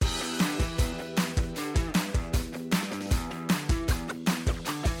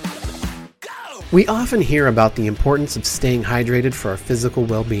We often hear about the importance of staying hydrated for our physical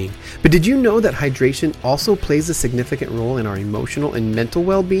well-being, but did you know that hydration also plays a significant role in our emotional and mental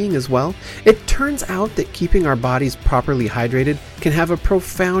well-being as well? It turns out that keeping our bodies properly hydrated can have a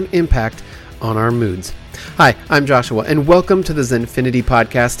profound impact on our moods. Hi, I'm Joshua, and welcome to the Zenfinity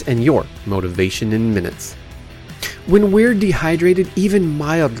Podcast and your Motivation in Minutes. When we're dehydrated, even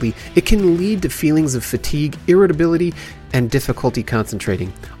mildly, it can lead to feelings of fatigue, irritability, and difficulty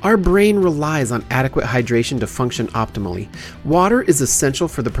concentrating. Our brain relies on adequate hydration to function optimally. Water is essential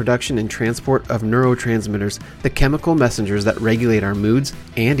for the production and transport of neurotransmitters, the chemical messengers that regulate our moods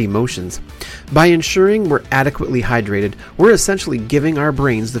and emotions. By ensuring we're adequately hydrated, we're essentially giving our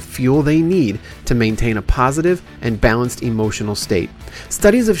brains the fuel they need to maintain a positive and balanced emotional state.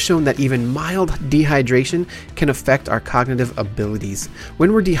 Studies have shown that even mild dehydration can affect our cognitive abilities.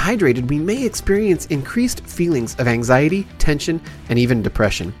 When we're dehydrated, we may experience increased feelings of anxiety, tension, and even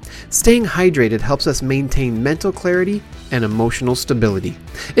depression. Staying hydrated helps us maintain mental clarity and emotional stability.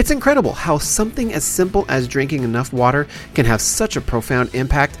 It's incredible how something as simple as drinking enough water can have such a profound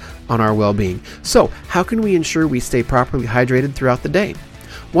impact on our well-being. So, how can we ensure we stay properly hydrated throughout the day?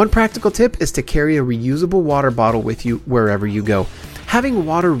 One practical tip is to carry a reusable water bottle with you wherever you go. Having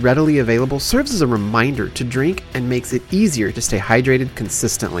water readily available serves as a reminder to drink and makes it easier to stay hydrated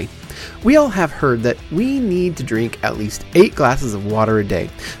consistently. We all have heard that we need to drink at least 8 glasses of water a day,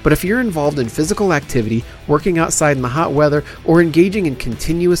 but if you're involved in physical activity, working outside in the hot weather, or engaging in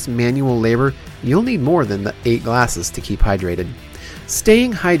continuous manual labor, you'll need more than the 8 glasses to keep hydrated.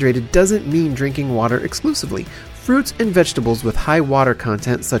 Staying hydrated doesn't mean drinking water exclusively. Fruits and vegetables with high water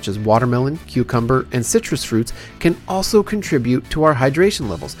content such as watermelon, cucumber, and citrus fruits can also contribute to our hydration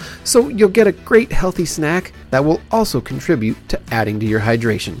levels. So you'll get a great healthy snack that will also contribute to adding to your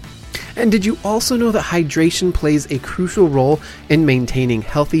hydration. And did you also know that hydration plays a crucial role in maintaining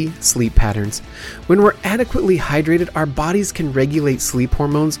healthy sleep patterns? When we're adequately hydrated, our bodies can regulate sleep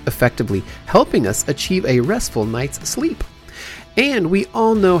hormones effectively, helping us achieve a restful night's sleep. And we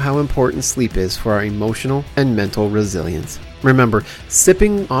all know how important sleep is for our emotional and mental resilience. Remember,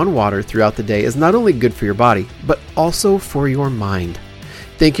 sipping on water throughout the day is not only good for your body, but also for your mind.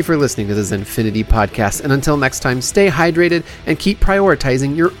 Thank you for listening to the Zenfinity Podcast, and until next time, stay hydrated and keep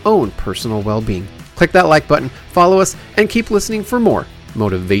prioritizing your own personal well-being. Click that like button, follow us, and keep listening for more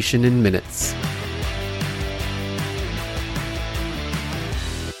Motivation in Minutes.